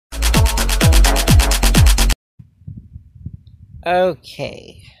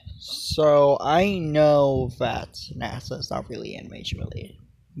Okay, so I know that NASA is not really animation related,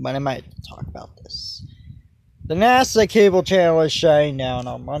 but I might talk about this. The NASA cable channel is shutting down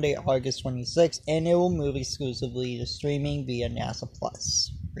on Monday, August 26th, and it will move exclusively to streaming via NASA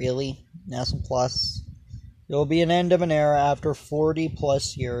Plus. Really? NASA Plus? It will be an end of an era after 40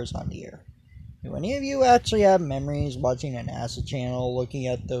 plus years on the air. Do any of you actually have memories watching a NASA channel, looking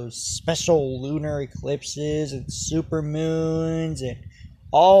at those special lunar eclipses and supermoons and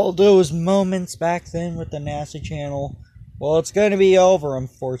all those moments back then with the NASA channel? Well, it's going to be over,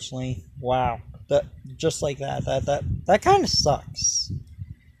 unfortunately. Wow, that just like that kind of sucks.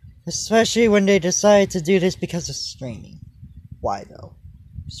 Especially when they decide to do this because of streaming. Why though?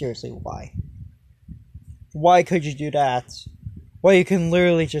 Seriously, why? Why could you do that? Well, you can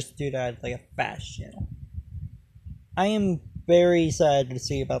literally just do that like a fast channel. I am very sad to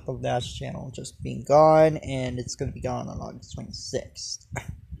see about the Dash channel just being gone, and it's going to be gone on August 26th.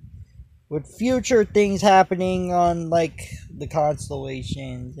 With future things happening on, like, the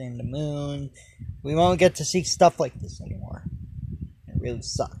constellations and the moon, we won't get to see stuff like this anymore. It really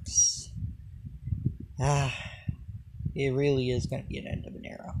sucks. Ah, it really is going to be an end of an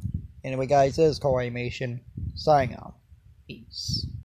era. Anyway, guys, this is Core Animation. Signing off. Peace.